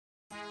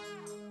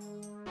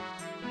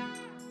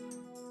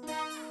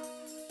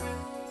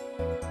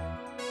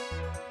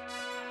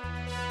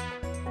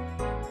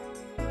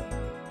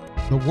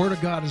The Word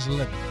of God is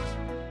living.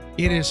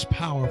 It is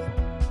powerful,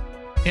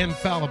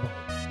 infallible,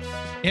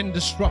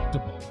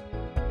 indestructible,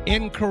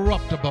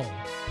 incorruptible,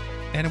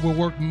 and it will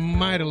work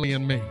mightily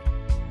in me.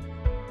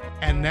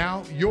 And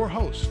now, your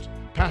host,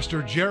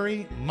 Pastor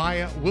Jerry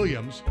Maya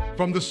Williams,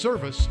 from the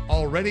service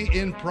already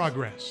in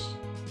progress.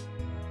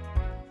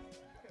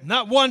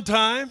 Not one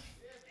time,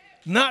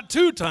 not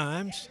two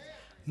times,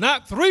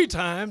 not three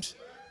times,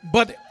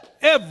 but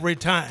every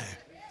time.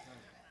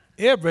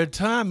 Every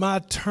time I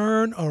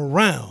turn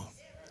around,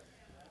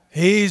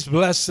 He's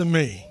blessing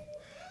me.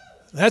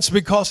 That's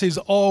because He's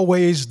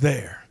always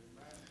there.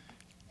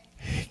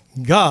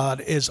 God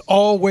is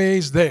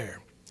always there.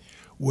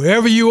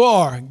 Wherever you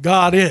are,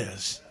 God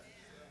is.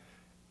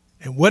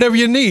 And whatever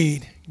you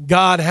need,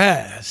 God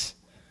has.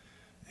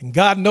 And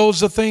God knows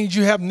the things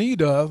you have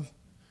need of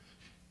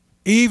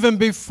even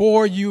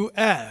before you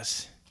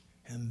ask.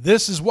 And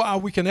this is why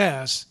we can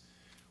ask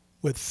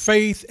with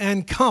faith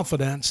and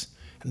confidence,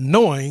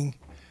 knowing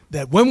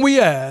that when we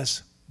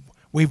ask,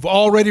 we've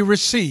already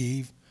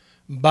received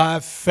by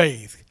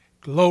faith.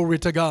 Glory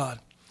to God.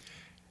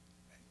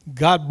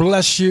 God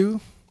bless you.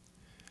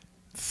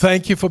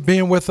 Thank you for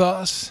being with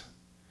us.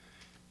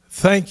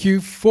 Thank you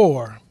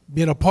for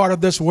being a part of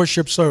this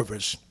worship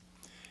service.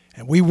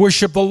 And we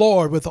worship the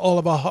Lord with all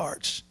of our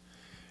hearts.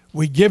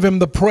 We give Him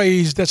the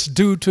praise that's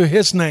due to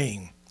His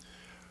name.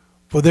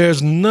 For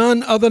there's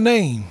none other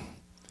name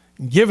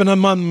given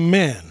among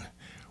men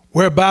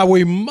whereby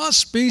we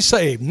must be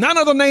saved. None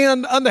other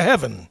name under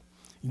heaven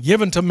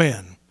given to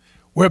men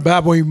whereby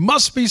we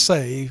must be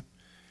saved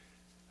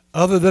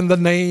other than the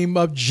name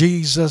of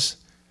Jesus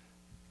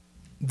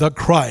the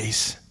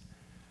Christ.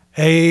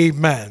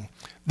 Amen.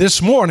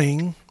 This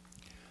morning,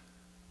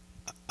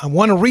 I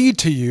want to read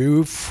to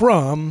you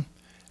from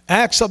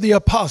Acts of the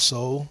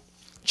Apostle,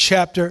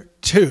 chapter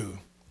 2.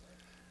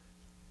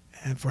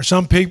 And for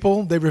some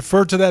people, they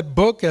refer to that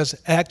book as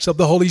Acts of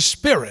the Holy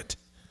Spirit.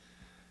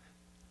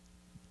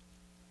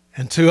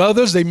 And to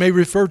others, they may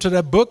refer to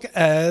that book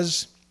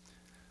as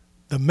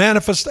the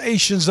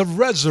manifestations of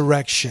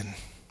resurrection.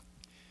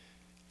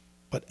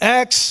 But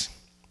Acts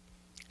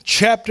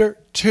chapter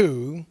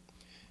 2,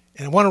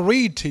 and I want to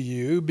read to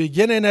you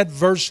beginning at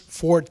verse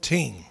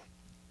 14.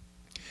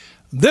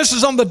 This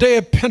is on the day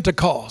of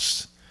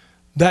Pentecost,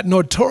 that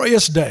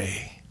notorious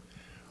day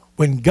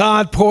when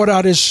God poured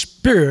out His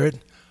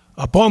Spirit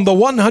upon the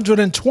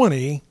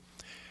 120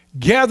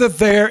 gathered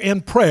there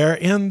in prayer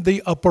in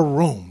the upper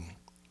room.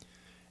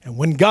 And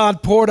when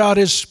God poured out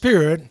His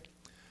Spirit,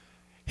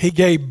 He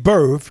gave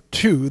birth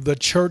to the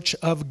church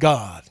of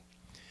God.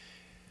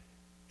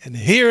 And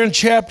here in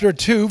chapter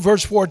 2,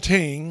 verse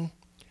 14,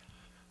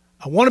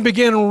 I want to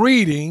begin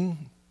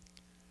reading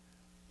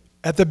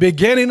at the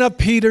beginning of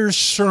Peter's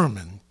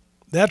sermon.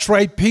 That's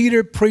right,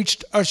 Peter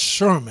preached a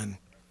sermon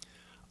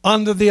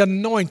under the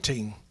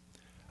anointing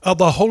of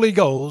the Holy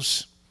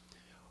Ghost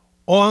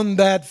on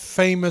that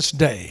famous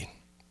day.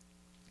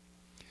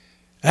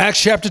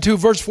 Acts chapter 2,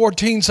 verse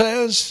 14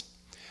 says,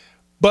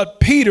 "But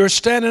Peter,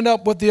 standing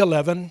up with the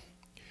 11,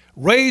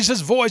 raised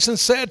his voice and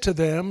said to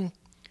them,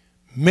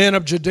 'Men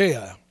of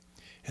Judea,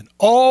 and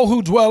all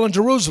who dwell in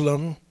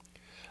Jerusalem,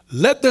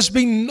 let this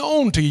be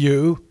known to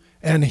you,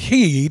 and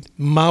heed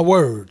my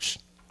words.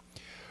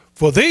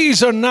 For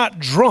these are not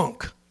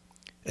drunk,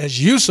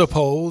 as you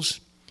suppose,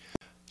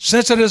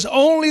 since it is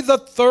only the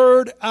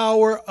third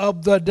hour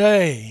of the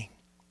day.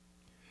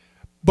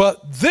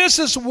 But this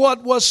is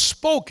what was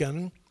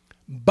spoken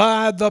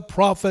by the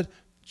prophet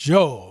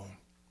Joel.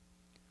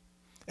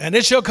 And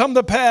it shall come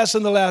to pass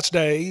in the last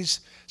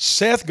days,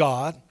 saith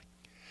God,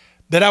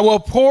 that I will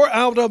pour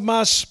out of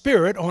my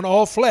Spirit on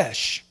all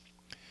flesh.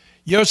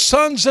 Your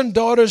sons and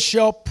daughters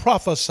shall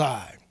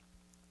prophesy.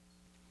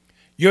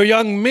 Your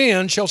young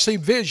men shall see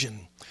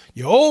vision.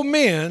 Your old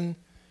men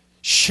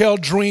shall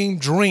dream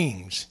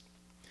dreams.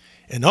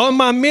 And on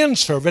my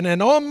menservant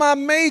and on my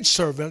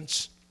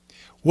maidservants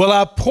will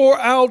I pour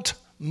out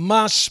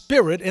my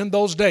Spirit in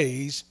those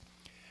days,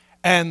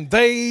 and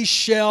they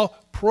shall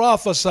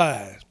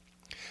prophesy.'"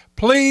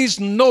 Please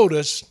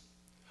notice,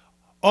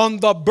 on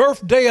the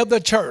birthday of the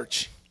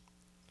church,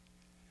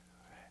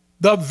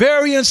 the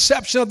very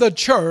inception of the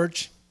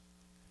church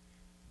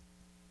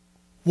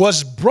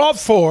was brought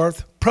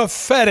forth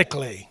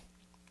prophetically.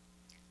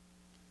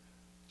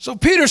 So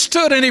Peter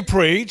stood and he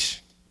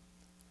preached,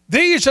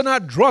 "These are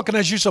not drunken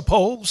as you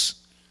suppose."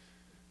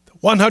 The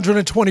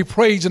 120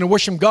 praised and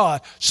worshiped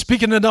God,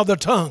 speaking in other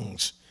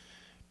tongues.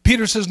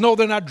 Peter says, "No,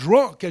 they're not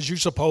drunk as you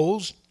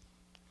suppose.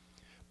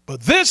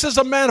 But this is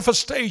a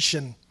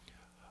manifestation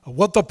of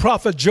what the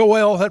prophet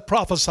Joel had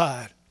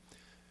prophesied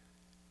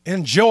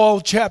in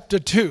Joel chapter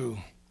 2,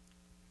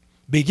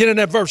 beginning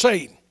at verse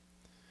 8.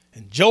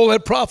 And Joel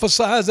had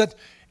prophesied that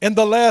in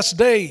the last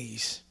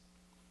days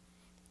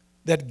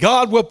that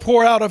God will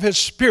pour out of His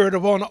Spirit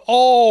upon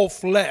all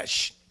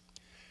flesh.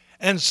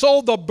 And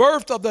so the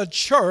birth of the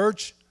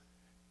church,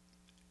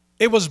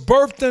 it was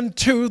birthed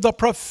into the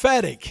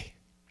prophetic.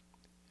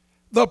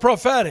 The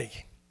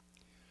prophetic.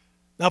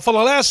 Now, for the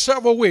last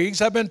several weeks,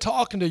 I've been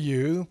talking to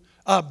you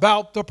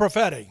about the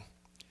prophetic.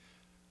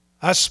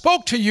 I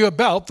spoke to you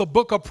about the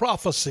book of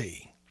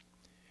prophecy,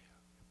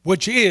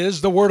 which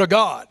is the Word of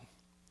God.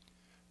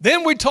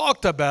 Then we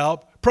talked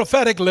about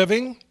prophetic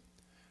living.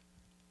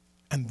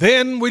 And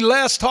then we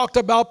last talked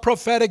about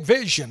prophetic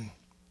vision.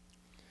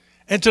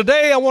 And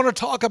today I want to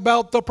talk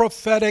about the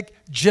prophetic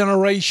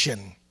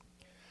generation.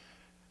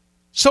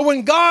 So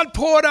when God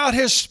poured out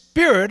his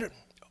Spirit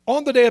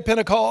on the day of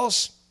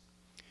Pentecost,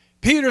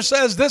 Peter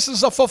says this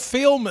is a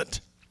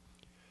fulfillment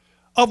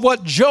of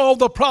what Joel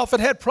the prophet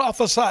had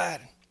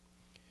prophesied.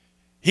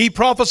 He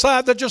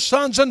prophesied that your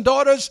sons and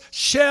daughters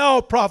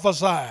shall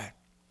prophesy.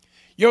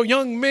 Your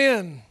young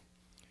men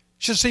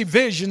shall see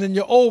vision, and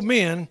your old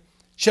men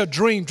shall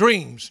dream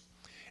dreams.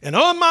 And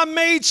on my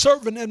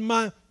maidservant and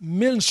my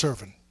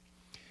menservant,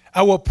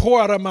 I will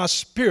pour out of my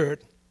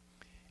Spirit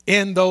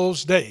in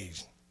those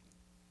days.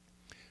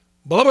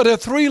 Beloved, there are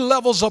three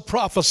levels of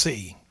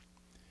prophecy.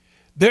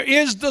 There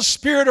is the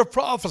spirit of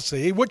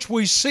prophecy, which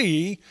we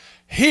see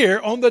here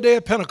on the day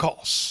of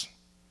Pentecost.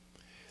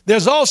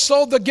 There's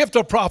also the gift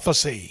of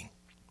prophecy.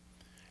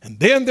 And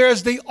then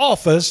there's the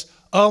office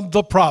of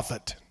the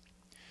prophet.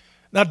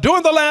 Now,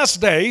 during the last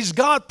days,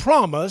 God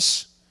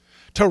promised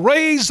to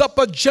raise up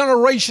a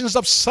generations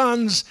of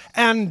sons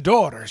and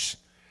daughters.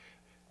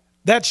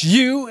 That's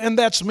you and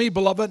that's me,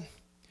 beloved.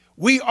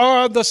 We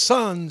are the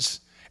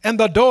sons and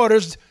the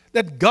daughters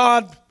that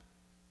God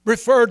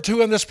referred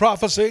to in this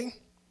prophecy.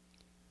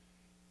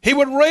 He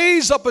would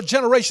raise up a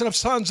generation of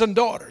sons and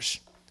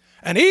daughters,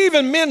 and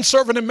even men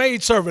servant and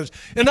maid servants.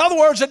 In other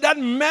words, it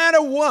doesn't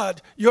matter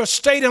what your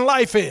state in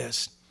life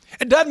is.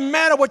 It doesn't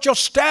matter what your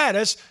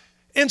status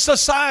in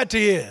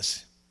society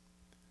is.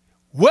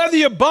 Whether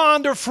you're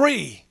bond or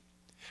free,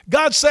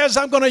 God says,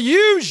 I'm going to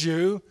use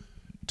you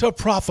to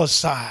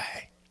prophesy.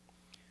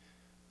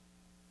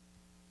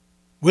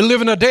 We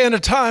live in a day and a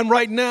time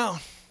right now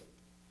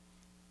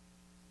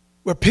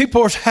where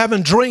people are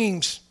having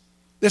dreams.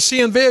 They're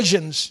seeing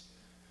visions.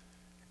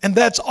 And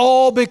that's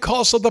all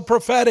because of the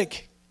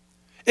prophetic.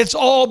 It's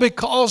all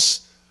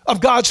because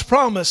of God's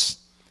promise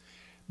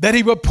that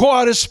he will pour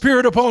out his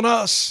Spirit upon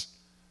us.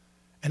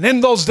 And in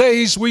those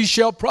days we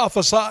shall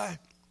prophesy.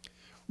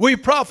 We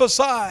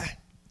prophesy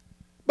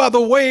by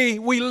the way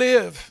we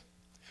live.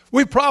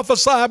 We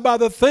prophesy by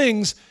the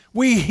things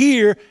we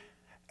hear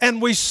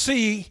and we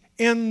see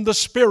in the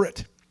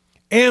Spirit,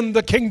 in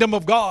the kingdom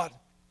of God.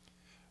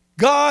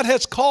 God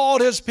has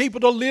called his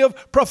people to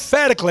live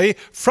prophetically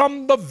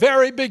from the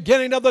very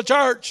beginning of the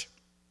church.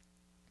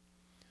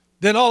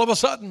 Then all of a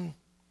sudden,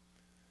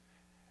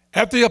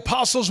 after the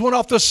apostles went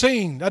off the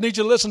scene, I need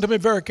you to listen to me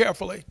very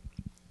carefully.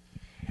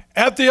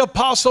 After the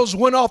apostles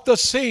went off the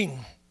scene,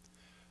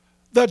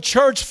 the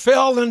church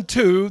fell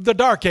into the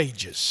dark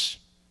ages.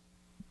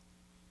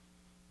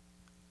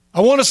 I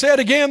want to say it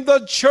again,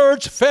 the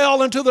church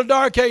fell into the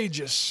dark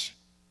ages.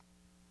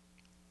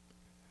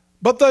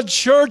 But the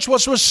church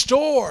was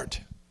restored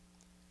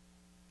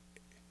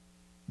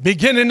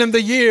beginning in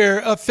the year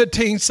of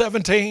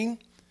 1517.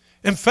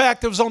 In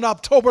fact, it was on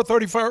October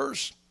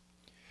 31st,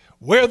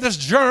 where this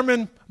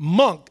German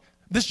monk,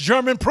 this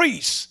German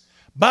priest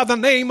by the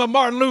name of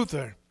Martin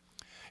Luther,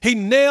 he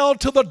nailed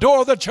to the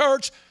door of the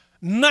church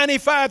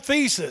 95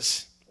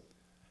 theses.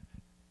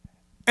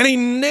 And he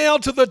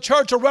nailed to the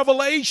church a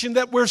revelation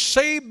that we're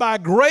saved by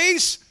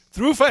grace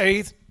through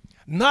faith,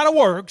 not of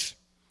works,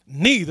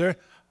 neither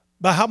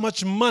by how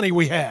much money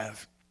we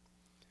have.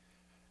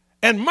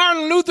 And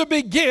Martin Luther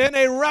began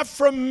a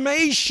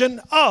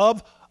reformation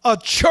of a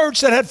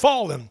church that had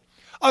fallen,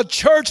 a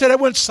church that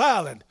had went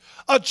silent,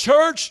 a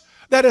church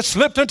that had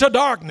slipped into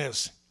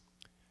darkness.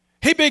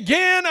 He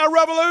began a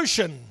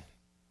revolution,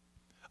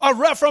 a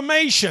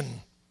reformation,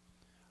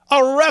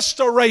 a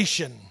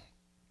restoration.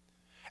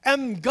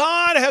 And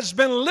God has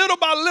been little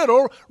by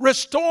little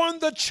restoring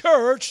the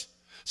church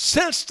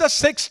since the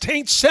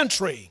 16th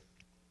century.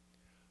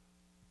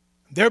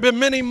 There have been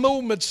many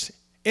movements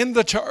in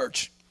the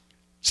church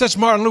since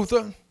Martin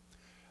Luther,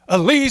 at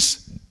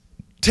least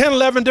 10,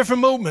 11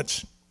 different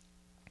movements.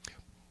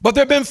 But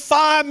there have been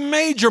 5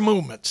 major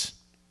movements.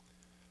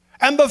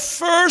 And the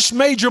first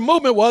major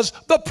movement was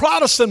the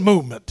Protestant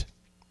movement.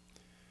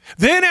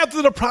 Then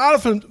after the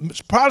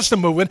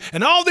Protestant movement,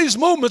 and all these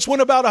movements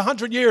went about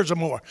 100 years or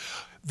more.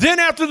 Then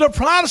after the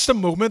Protestant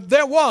movement,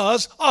 there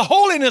was a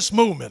holiness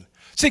movement.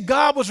 See,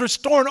 God was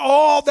restoring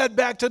all that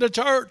back to the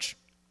church.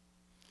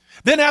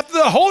 Then after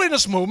the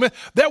holiness movement,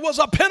 there was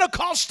a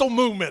Pentecostal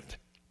movement.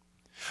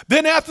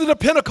 Then after the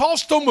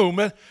Pentecostal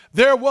movement,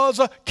 there was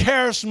a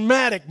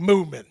charismatic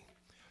movement.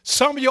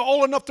 Some of you are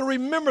old enough to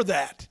remember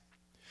that.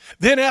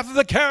 Then after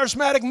the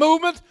charismatic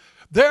movement,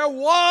 there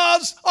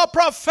was a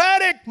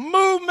prophetic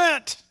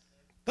movement.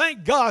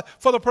 Thank God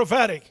for the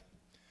prophetic.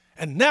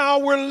 And now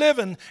we're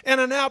living in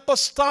an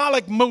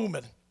apostolic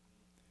movement.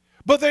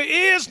 But there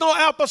is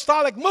no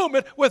apostolic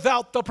movement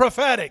without the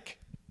prophetic.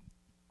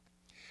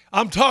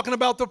 I'm talking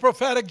about the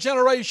prophetic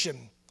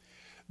generation.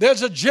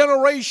 There's a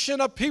generation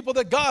of people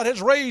that God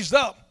has raised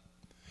up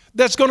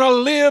that's going to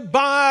live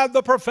by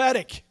the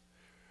prophetic.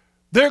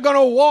 They're going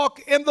to walk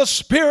in the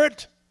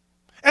Spirit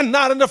and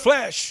not in the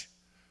flesh.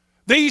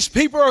 These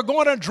people are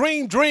going to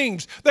dream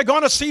dreams. They're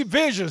going to see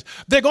visions.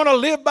 They're going to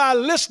live by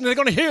listening. They're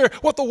going to hear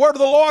what the word of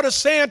the Lord is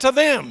saying to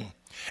them.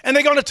 And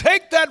they're going to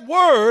take that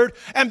word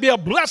and be a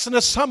blessing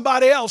to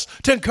somebody else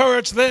to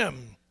encourage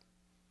them.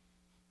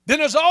 Then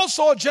there's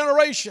also a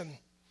generation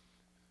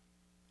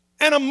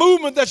and a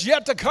movement that's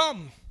yet to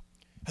come.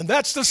 And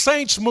that's the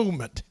saints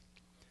movement.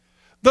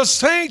 The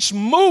saints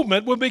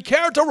movement will be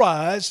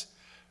characterized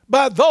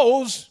by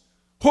those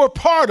who are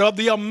part of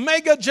the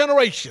Omega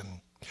generation.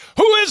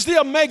 Who is the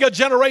Omega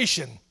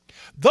generation?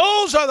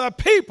 Those are the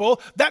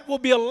people that will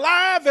be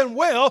alive and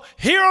well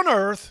here on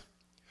earth,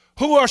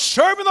 who are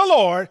serving the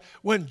Lord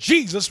when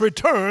Jesus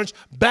returns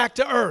back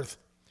to earth.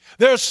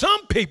 There are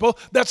some people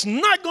that's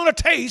not going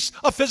to taste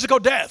a physical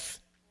death.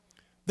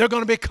 They're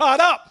going to be caught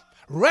up,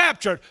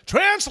 raptured,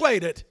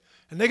 translated,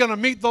 and they're going to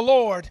meet the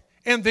Lord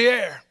in the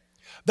air.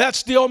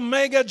 That's the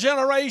Omega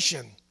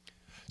generation.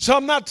 So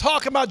I'm not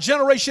talking about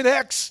Generation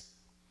X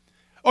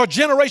or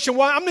Generation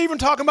Y. I'm not even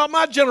talking about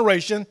my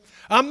generation.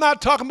 I'm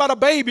not talking about a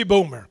baby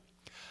boomer.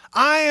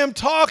 I am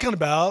talking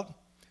about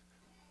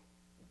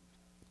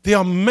the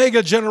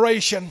Omega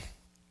generation.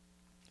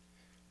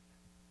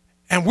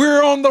 And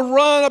we're on the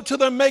run up to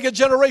the Omega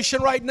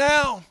generation right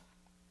now.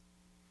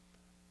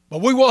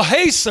 But we will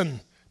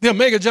hasten the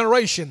Omega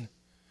generation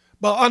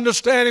by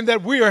understanding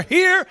that we are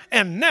here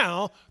and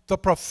now the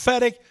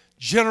prophetic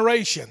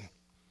generation.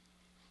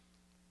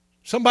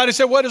 Somebody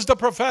said, what is the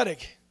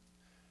prophetic?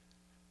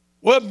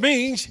 Well, it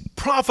means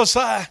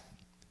prophesy.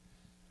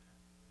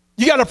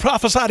 You got to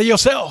prophesy to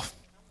yourself.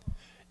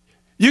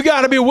 You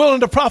got to be willing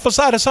to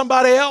prophesy to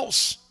somebody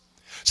else.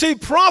 See,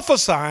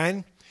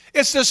 prophesying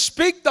is to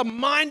speak the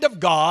mind of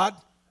God.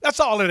 That's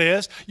all it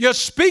is. You're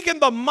speaking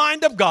the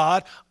mind of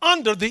God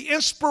under the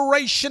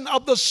inspiration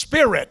of the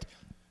Spirit.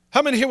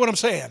 How many hear what I'm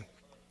saying?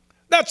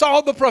 That's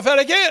all the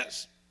prophetic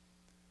is.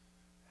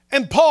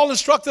 And Paul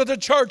instructed the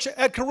church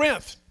at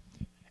Corinth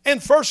in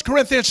 1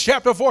 Corinthians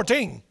chapter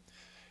 14.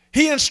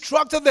 He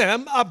instructed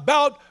them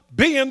about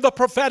being the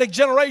prophetic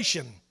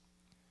generation.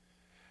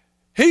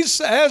 He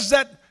says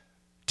that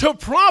to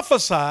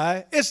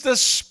prophesy is to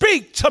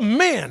speak to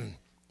men.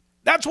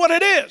 That's what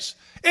it is.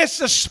 It's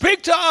to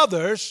speak to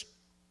others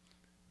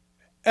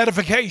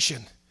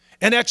edification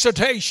and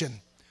exhortation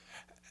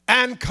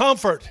and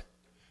comfort.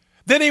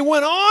 Then he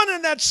went on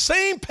in that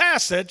same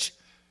passage,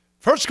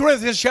 1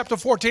 Corinthians chapter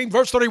 14,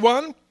 verse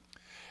 31.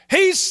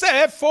 He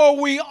said, for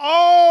we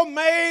all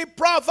may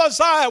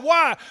prophesy.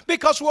 Why?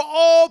 Because we're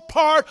all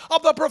part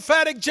of the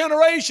prophetic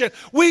generation.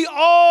 We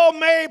all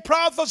may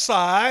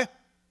prophesy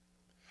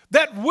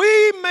that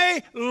we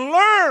may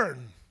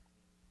learn.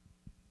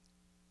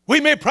 We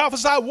may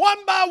prophesy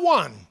one by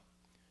one,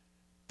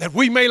 that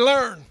we may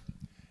learn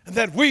and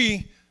that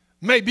we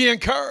may be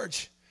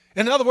encouraged.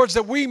 In other words,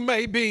 that we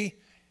may be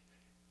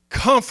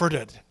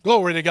comforted.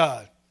 Glory to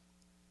God.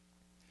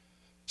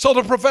 So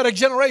the prophetic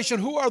generation,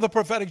 who are the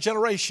prophetic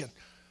generation?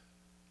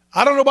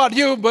 I don't know about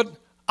you, but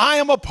I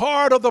am a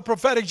part of the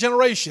prophetic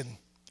generation.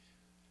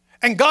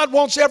 And God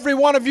wants every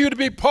one of you to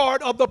be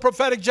part of the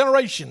prophetic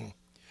generation.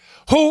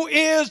 Who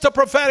is the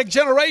prophetic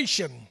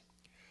generation?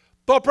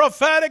 The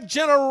prophetic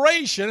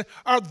generation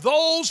are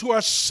those who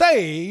are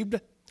saved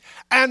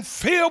and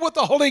filled with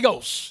the Holy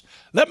Ghost.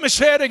 Let me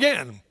say it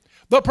again.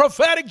 The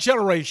prophetic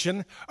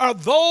generation are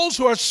those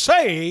who are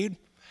saved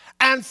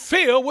and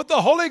filled with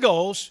the Holy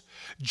Ghost,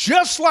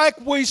 just like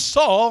we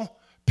saw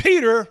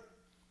Peter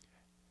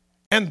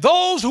and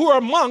those who are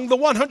among the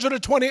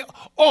 120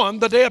 on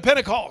the day of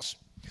Pentecost.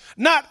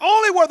 Not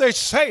only were they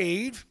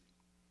saved,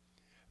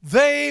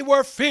 they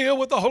were filled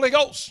with the Holy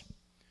Ghost.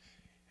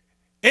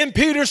 In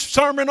Peter's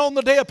sermon on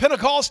the day of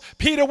Pentecost,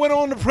 Peter went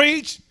on to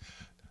preach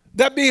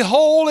that,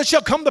 behold, it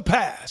shall come to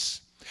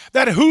pass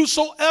that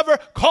whosoever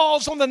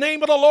calls on the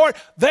name of the Lord,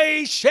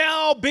 they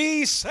shall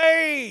be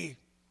saved.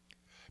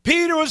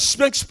 Peter was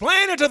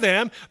explaining to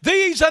them,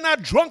 these are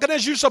not drunken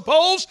as you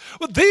suppose,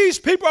 but these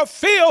people are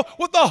filled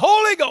with the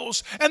Holy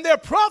Ghost, and they're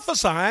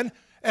prophesying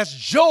as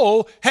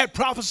Joel had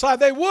prophesied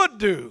they would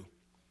do.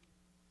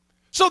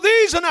 So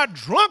these are not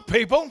drunk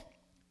people,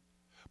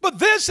 but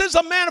this is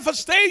a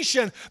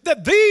manifestation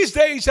that these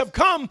days have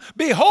come.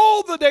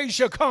 Behold, the days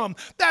shall come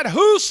that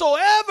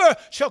whosoever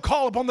shall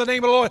call upon the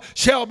name of the Lord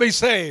shall be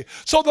saved.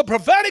 So the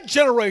prophetic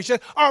generation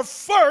are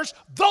first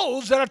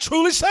those that are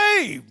truly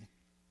saved.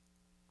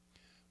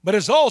 But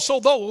it's also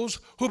those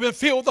who've been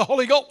filled with the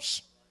Holy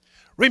Ghost.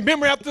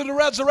 Remember, after the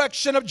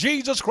resurrection of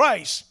Jesus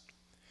Christ,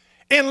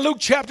 in Luke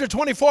chapter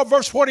 24,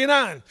 verse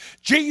 49,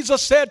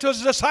 Jesus said to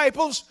his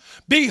disciples,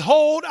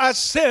 behold, I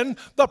send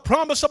the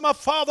promise of my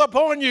Father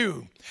upon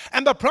you.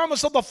 And the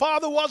promise of the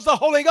Father was the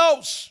Holy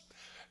Ghost.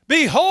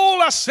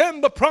 Behold, I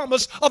send the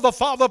promise of the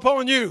Father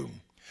upon you.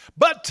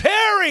 But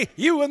tarry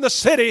you in the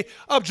city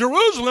of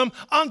Jerusalem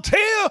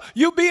until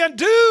you be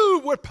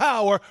endued with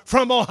power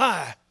from on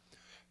high.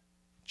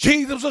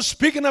 Jesus was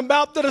speaking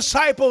about the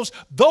disciples,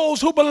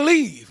 those who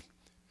believe.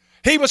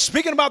 He was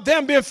speaking about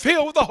them being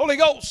filled with the Holy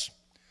Ghost.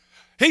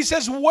 He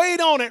says,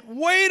 wait on it,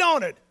 wait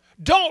on it.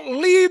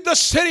 Don't leave the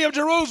city of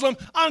Jerusalem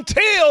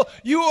until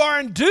you are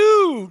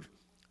endued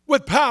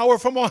with power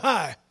from on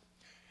high.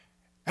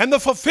 And the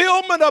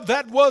fulfillment of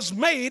that was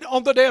made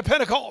on the day of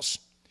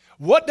Pentecost.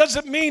 What does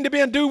it mean to be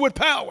endued with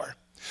power?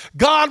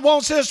 God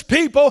wants his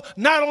people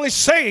not only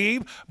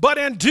saved, but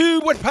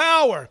endued with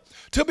power.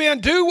 To be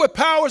endued with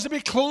power is to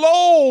be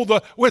clothed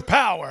with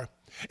power.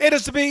 It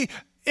is to be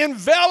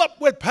enveloped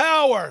with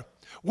power.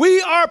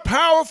 We are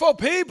powerful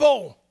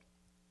people.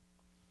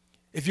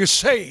 If you're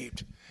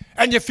saved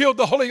and you feel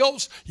the Holy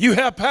Ghost, you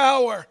have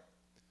power.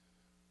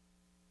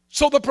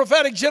 So the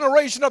prophetic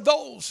generation of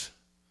those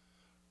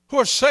who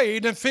are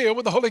saved and filled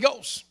with the Holy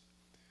Ghost.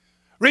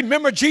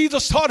 Remember,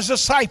 Jesus taught his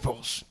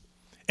disciples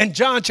in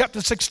John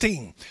chapter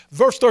 16,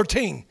 verse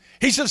 13.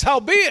 He says,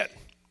 howbeit,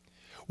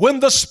 when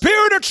the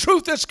Spirit of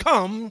truth is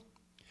come,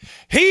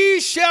 he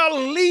shall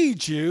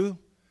lead you,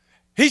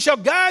 he shall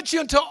guide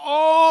you into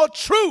all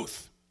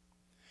truth.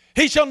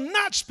 He shall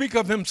not speak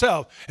of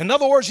himself. In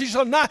other words, he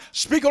shall not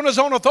speak on his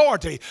own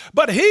authority,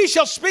 but he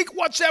shall speak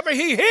whatsoever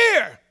he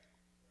hear.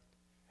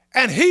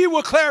 And he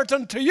will declare it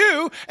unto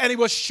you, and he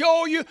will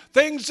show you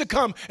things to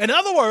come. In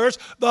other words,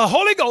 the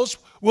Holy Ghost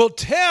will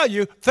tell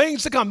you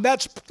things to come.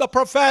 That's the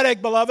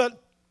prophetic, beloved.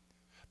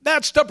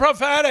 That's the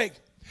prophetic.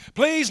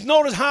 Please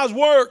notice how it's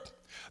worked.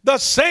 The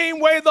same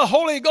way the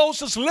Holy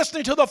Ghost is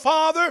listening to the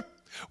Father,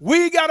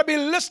 we got to be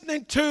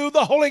listening to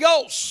the Holy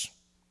Ghost.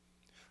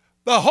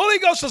 The Holy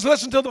Ghost is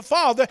listening to the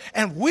Father,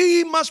 and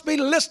we must be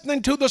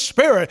listening to the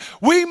Spirit.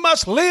 We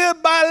must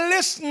live by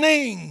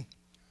listening.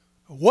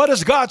 What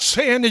is God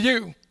saying to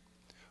you?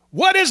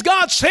 What is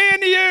God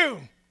saying to you?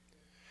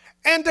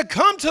 And to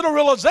come to the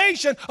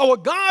realization of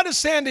what God is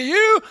saying to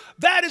you,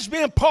 that is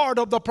being part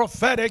of the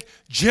prophetic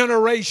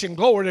generation.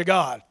 Glory to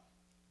God.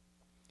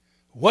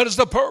 What is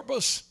the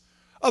purpose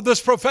of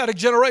this prophetic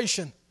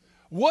generation?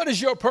 What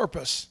is your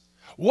purpose?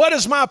 What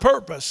is my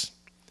purpose?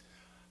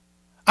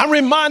 I'm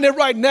reminded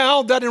right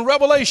now that in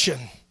Revelation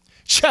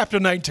chapter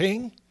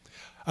 19,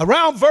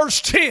 around verse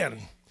 10,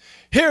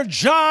 here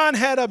John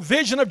had a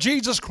vision of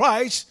Jesus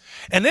Christ.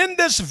 And in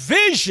this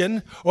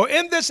vision, or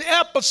in this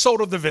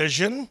episode of the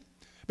vision,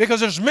 because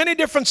there's many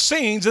different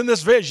scenes in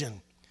this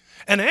vision,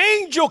 an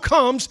angel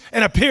comes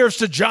and appears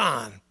to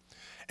John.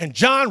 And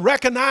John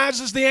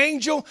recognizes the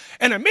angel,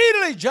 and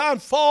immediately John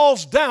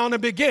falls down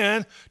and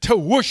begins to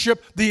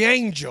worship the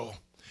angel.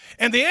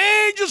 And the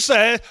angel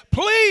says,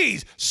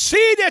 please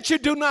see that you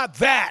do not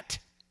that.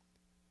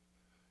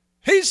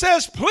 He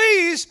says,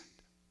 please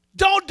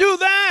don't do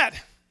that.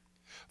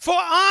 For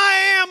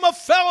I am a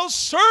fellow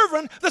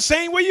servant the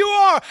same way you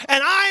are,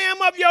 and I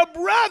am of your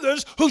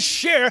brothers who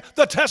share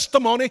the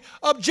testimony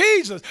of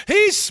Jesus.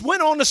 He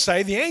went on to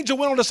say, the angel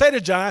went on to say to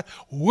John,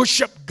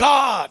 worship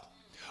God.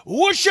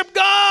 Worship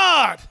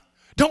God.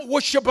 Don't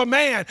worship a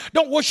man.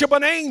 Don't worship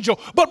an angel,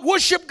 but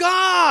worship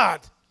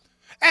God.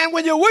 And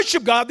when you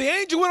worship God, the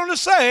angel went on to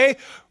say,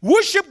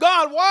 worship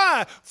God.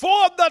 Why?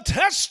 For the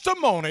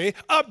testimony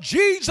of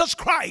Jesus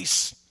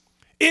Christ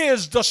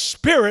is the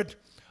spirit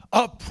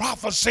of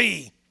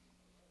prophecy.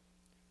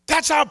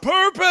 That's our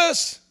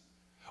purpose.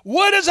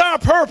 What is our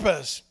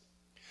purpose?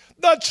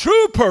 The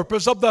true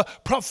purpose of the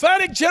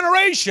prophetic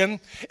generation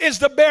is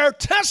to bear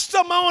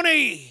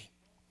testimony.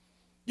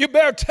 You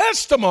bear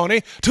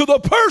testimony to the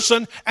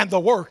person and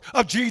the work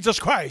of Jesus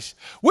Christ.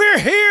 We're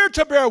here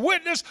to bear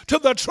witness to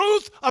the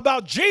truth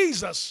about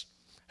Jesus.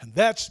 And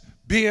that's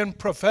being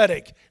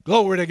prophetic.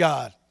 Glory to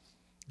God.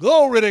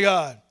 Glory to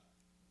God.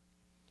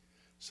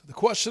 So the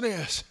question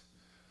is,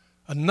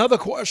 another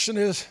question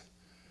is,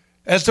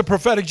 as the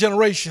prophetic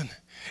generation,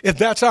 if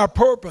that's our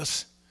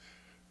purpose,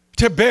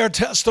 to bear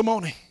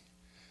testimony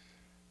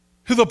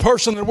to the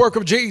person and work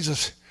of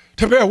Jesus,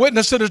 to bear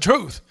witness to the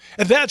truth,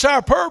 if that's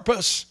our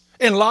purpose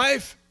in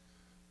life,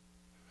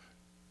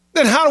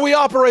 then how do we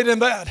operate in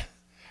that?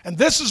 And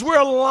this is where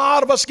a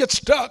lot of us get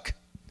stuck.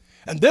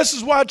 And this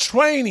is why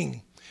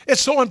training is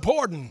so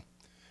important.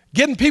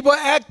 Getting people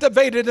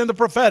activated in the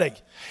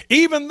prophetic.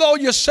 Even though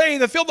you're saying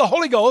to feel the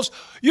Holy Ghost,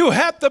 you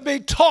have to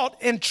be taught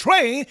and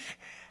trained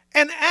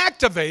and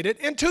activated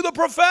into the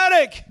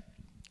prophetic.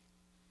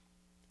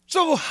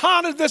 So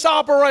how does this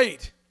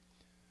operate?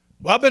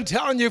 Well, I've been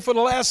telling you for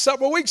the last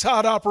several weeks how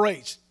it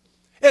operates.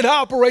 It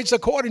operates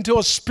according to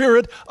a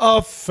spirit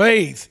of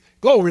faith.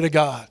 Glory to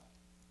God.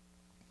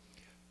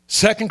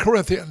 2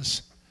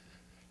 Corinthians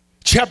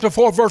chapter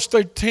 4, verse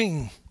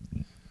 13.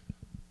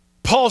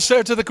 Paul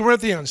said to the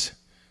Corinthians,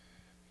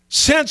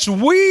 since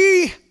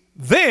we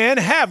then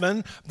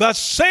having the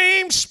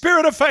same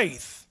spirit of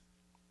faith,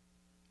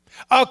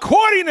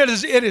 according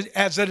as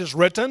it is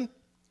written,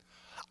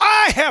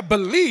 I have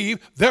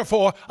believed,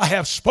 therefore I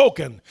have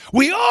spoken.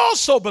 We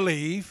also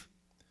believe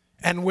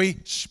and we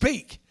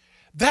speak.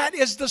 That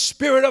is the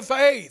spirit of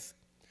faith.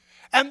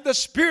 And the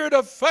spirit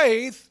of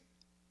faith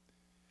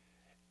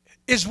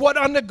is what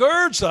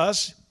undergirds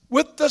us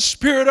with the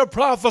spirit of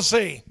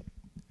prophecy.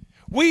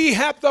 We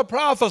have to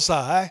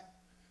prophesy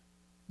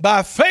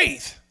by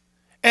faith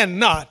and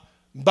not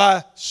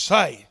by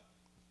sight.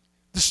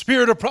 The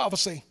spirit of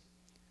prophecy.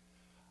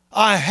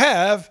 I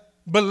have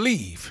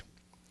believed,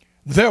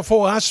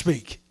 therefore I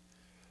speak.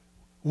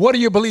 What are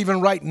you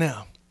believing right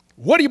now?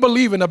 What are you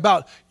believing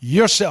about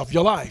yourself,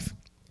 your life,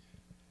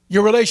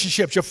 your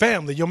relationships, your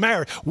family, your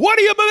marriage? What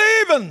are you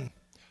believing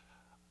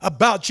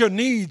about your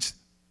needs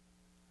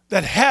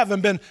that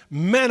haven't been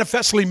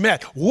manifestly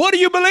met? What are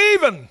you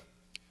believing?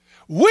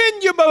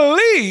 When you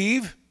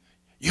believe,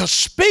 you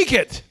speak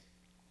it.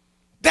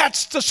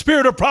 That's the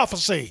spirit of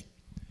prophecy.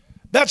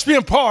 That's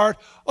being part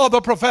of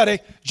the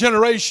prophetic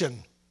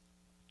generation.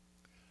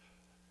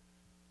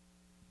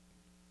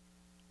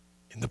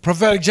 In the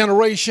prophetic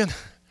generation,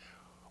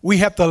 we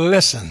have to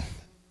listen.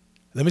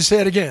 Let me say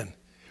it again.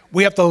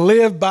 We have to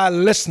live by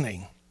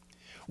listening.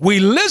 We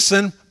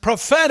listen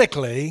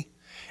prophetically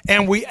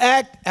and we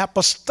act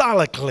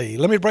apostolically.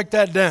 Let me break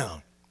that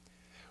down.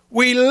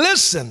 We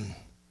listen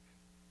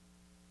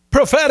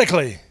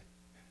prophetically.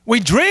 We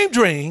dream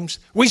dreams.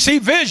 We see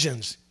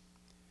visions.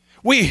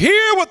 We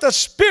hear what the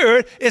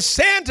Spirit is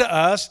saying to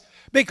us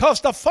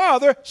because the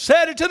Father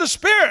said it to the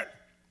Spirit.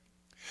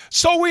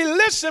 So we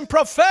listen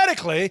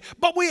prophetically,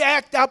 but we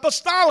act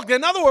apostolically.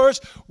 In other words,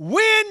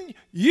 when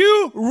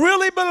you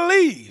really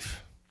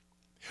believe,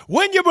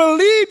 when you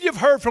believe you've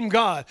heard from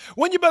God,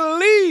 when you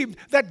believe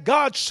that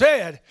God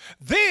said,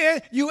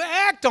 then you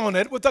act on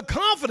it with the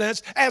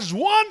confidence as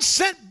one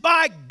sent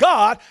by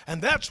God.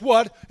 And that's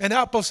what an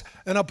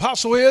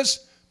apostle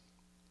is.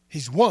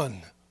 He's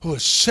one who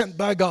is sent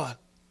by God.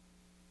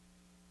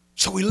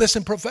 So we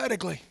listen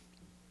prophetically,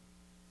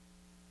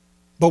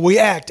 but we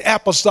act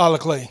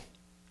apostolically.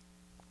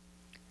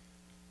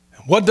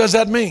 What does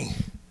that mean?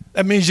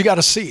 That means you got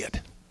to see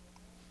it.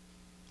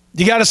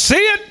 You got to see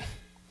it.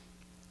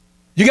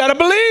 You got to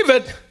believe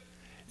it.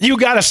 You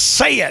got to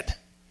say it.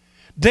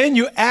 Then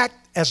you act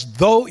as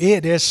though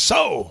it is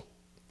so.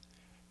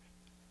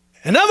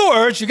 In other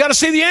words, you got to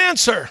see the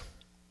answer.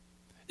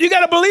 You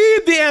got to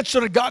believe the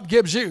answer that God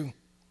gives you.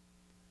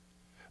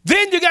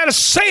 Then you got to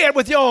say it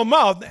with your own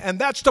mouth, and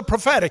that's the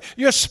prophetic.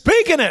 You're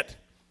speaking it.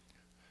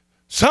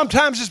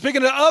 Sometimes you're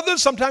speaking to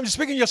others. Sometimes you're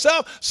speaking to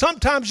yourself.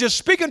 Sometimes you're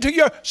speaking to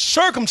your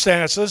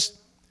circumstances.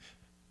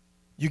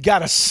 You got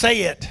to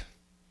say it.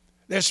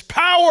 There's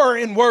power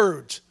in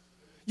words.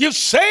 You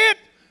say it,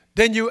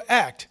 then you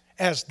act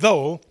as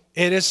though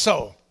it is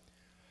so.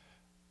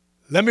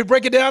 Let me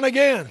break it down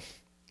again.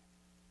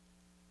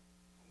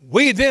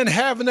 We then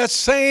have that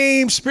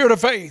same spirit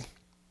of faith.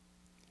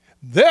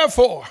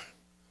 Therefore,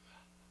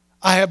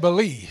 I have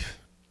believed,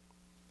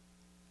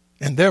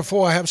 and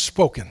therefore I have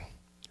spoken.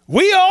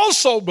 We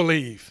also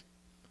believe,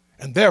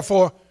 and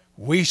therefore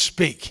we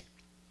speak.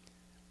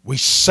 We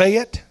say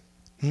it.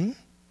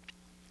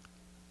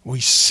 We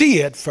see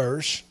it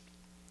first.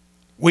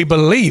 We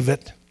believe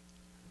it.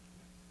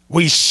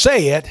 We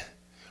say it.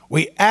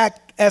 We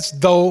act as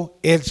though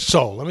it's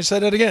so. Let me say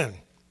that again.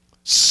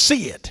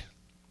 See it.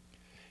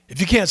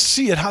 If you can't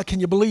see it, how can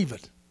you believe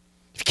it?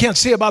 If you can't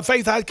see it by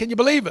faith, how can you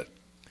believe it?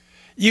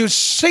 You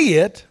see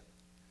it.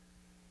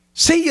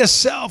 See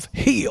yourself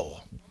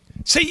heal.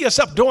 See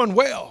yourself doing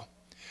well.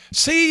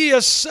 See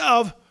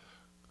yourself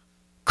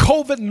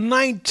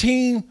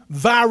COVID-19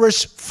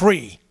 virus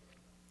free.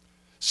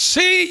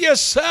 See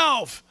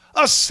yourself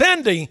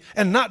ascending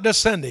and not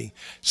descending.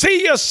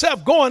 See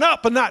yourself going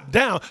up and not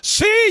down.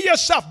 See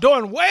yourself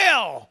doing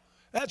well.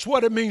 That's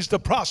what it means to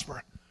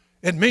prosper.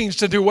 It means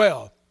to do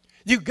well.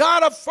 You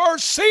got to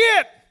first see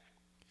it.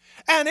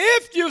 And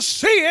if you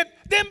see it,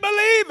 then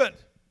believe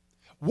it.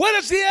 What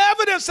is the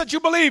evidence that you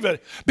believe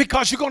it?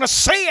 Because you're going to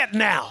say it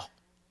now.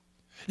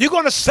 You're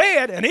going to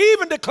say it and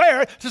even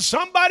declare it to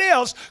somebody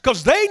else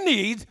because they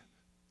need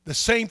the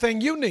same thing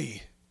you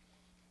need.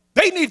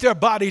 They need their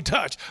body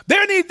touched.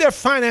 They need their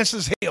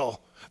finances healed.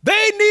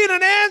 They need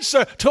an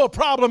answer to a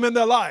problem in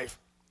their life.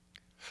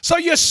 So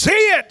you see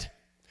it.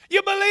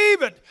 You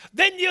believe it.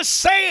 Then you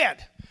say it.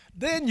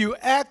 Then you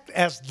act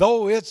as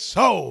though it's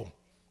so.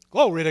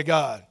 Glory to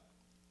God.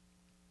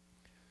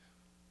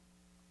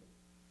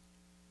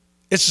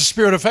 It's the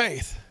spirit of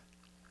faith.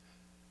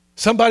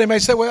 Somebody may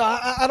say, well,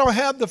 I don't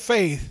have the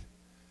faith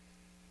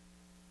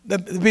to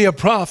be a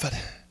prophet.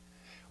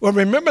 Well,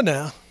 remember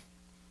now,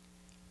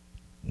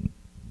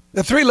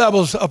 the three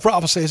levels of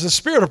prophecy is the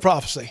spirit of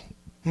prophecy.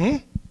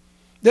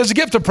 There's the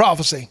gift of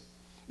prophecy.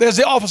 There's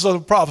the office of the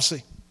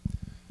prophecy,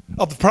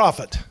 of the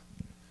prophet.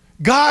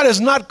 God is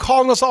not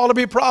calling us all to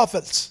be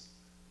prophets,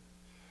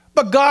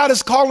 but God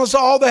is calling us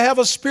all to have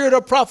a spirit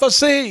of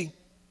prophecy.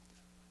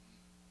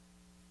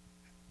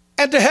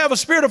 And to have a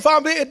spirit of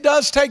prophecy, it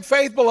does take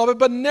faith, beloved,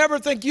 but never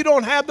think you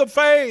don't have the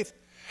faith.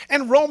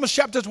 In Romans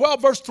chapter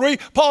 12, verse 3,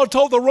 Paul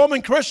told the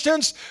Roman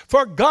Christians,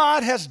 for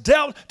God has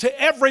dealt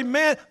to every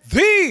man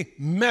the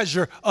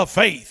measure of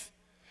faith.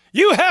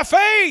 You have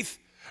faith.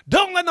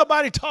 Don't let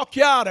nobody talk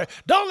you out of it.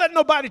 Don't let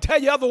nobody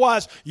tell you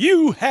otherwise.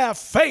 You have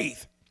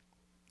faith.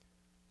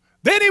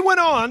 Then he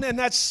went on in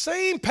that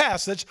same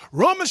passage,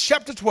 Romans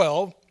chapter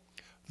 12,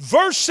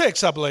 verse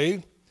 6, I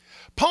believe.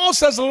 Paul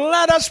says,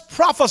 let us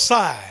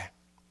prophesy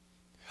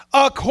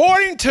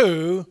according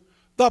to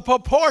the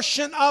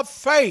proportion of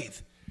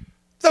faith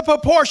The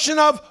proportion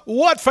of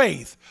what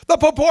faith? The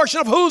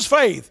proportion of whose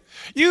faith?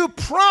 You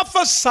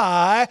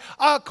prophesy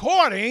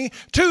according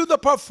to the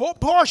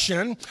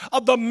proportion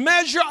of the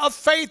measure of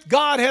faith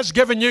God has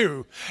given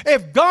you.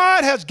 If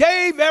God has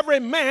gave every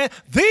man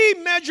the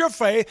measure of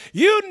faith,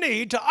 you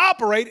need to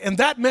operate in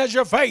that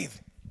measure of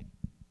faith.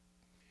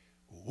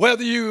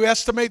 Whether you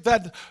estimate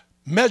that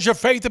measure of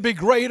faith to be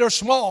great or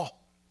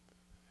small,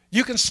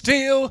 you can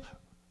still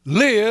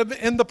live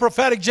in the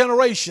prophetic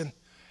generation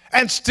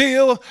and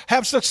still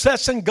have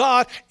success in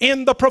God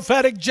in the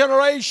prophetic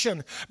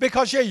generation,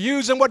 because you're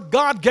using what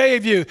God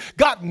gave you.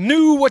 God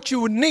knew what you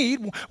would need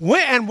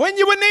when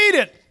you would need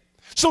it.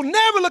 So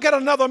never look at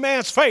another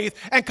man's faith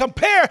and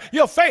compare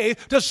your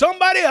faith to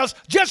somebody else.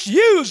 Just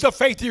use the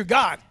faith you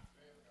got.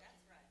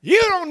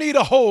 You don't need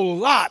a whole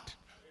lot.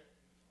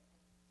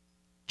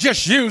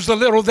 Just use the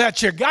little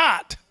that you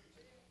got.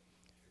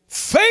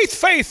 Faith,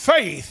 faith,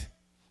 faith.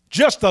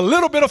 Just a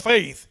little bit of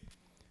faith.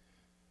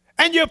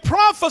 And you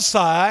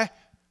prophesy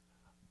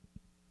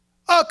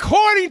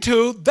according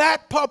to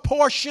that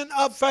proportion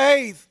of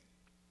faith.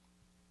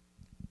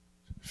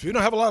 If you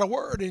don't have a lot of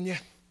word in you,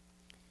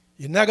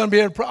 you're not going to be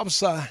able to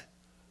prophesy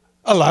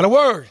a lot of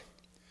word.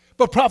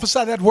 But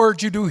prophesy that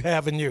word you do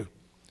have in you.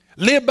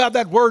 Live by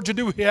that word you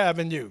do have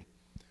in you.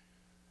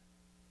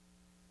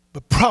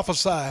 But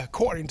prophesy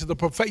according to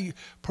the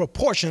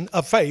proportion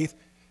of faith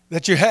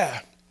that you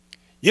have.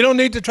 You don't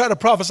need to try to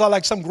prophesy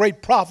like some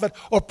great prophet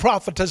or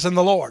prophetess in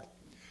the Lord.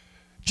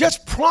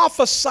 Just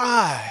prophesy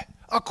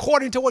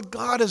according to what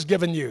God has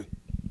given you.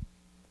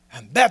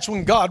 And that's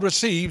when God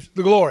receives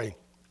the glory.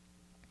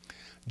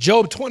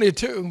 Job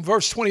 22,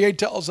 verse 28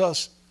 tells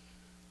us,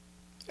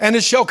 and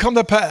it shall come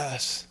to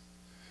pass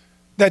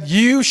that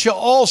you shall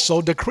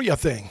also decree a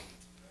thing.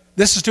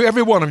 This is to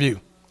every one of you.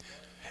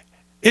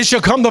 It shall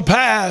come to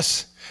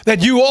pass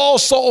that you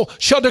also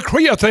shall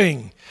decree a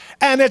thing,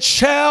 and it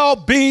shall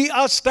be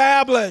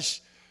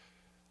established.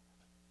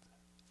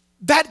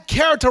 That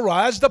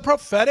characterized the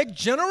prophetic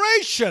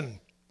generation.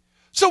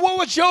 So what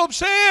was Job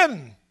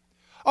saying?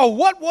 Or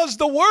what was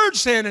the word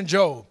saying in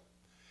Job?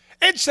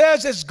 It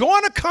says it's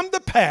going to come to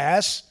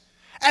pass,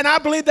 and I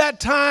believe that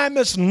time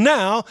is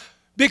now,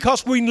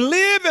 because we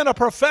live in a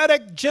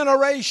prophetic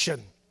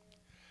generation.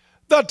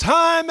 The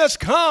time has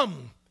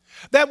come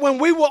that when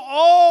we will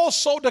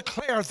also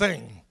declare a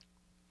thing,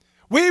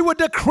 we will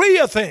decree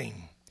a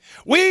thing,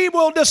 we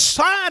will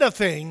decide a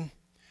thing,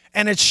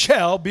 and it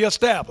shall be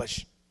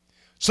established.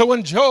 So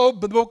when Job,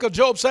 the book of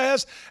Job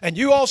says, and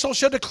you also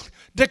shall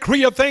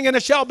decree a thing and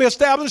it shall be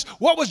established,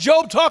 what was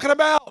Job talking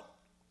about?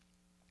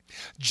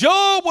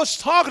 Job was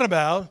talking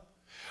about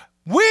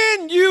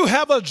when you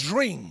have a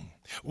dream,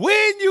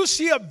 when you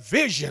see a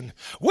vision,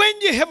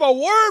 when you have a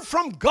word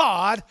from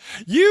God,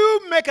 you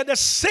make a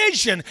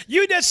decision.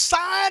 You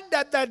decide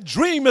that that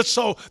dream is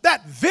so,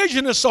 that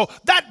vision is so,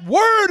 that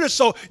word is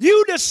so.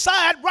 You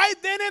decide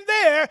right then and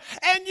there,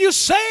 and you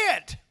say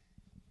it.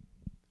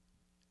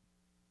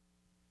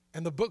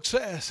 And the book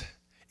says,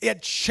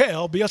 it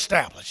shall be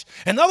established.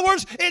 In other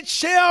words, it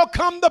shall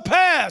come to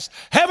pass.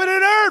 Heaven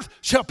and earth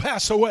shall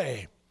pass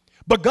away,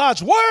 but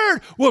God's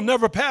word will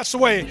never pass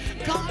away.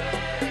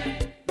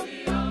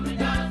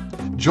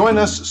 Join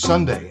us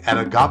Sunday at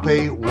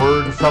Agape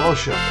Word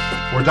Fellowship,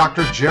 where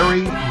Dr.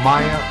 Jerry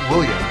Maya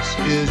Williams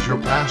is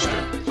your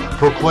pastor,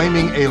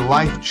 proclaiming a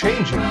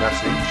life-changing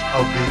message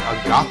of the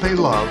agape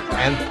love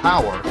and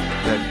power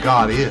that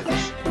God is.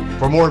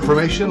 For more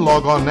information,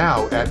 log on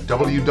now at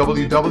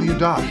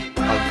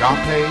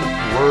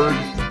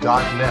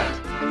www.agapeword.net,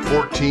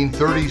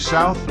 1430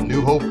 South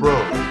New Hope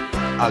Road.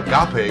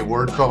 Agape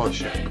Word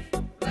Fellowship.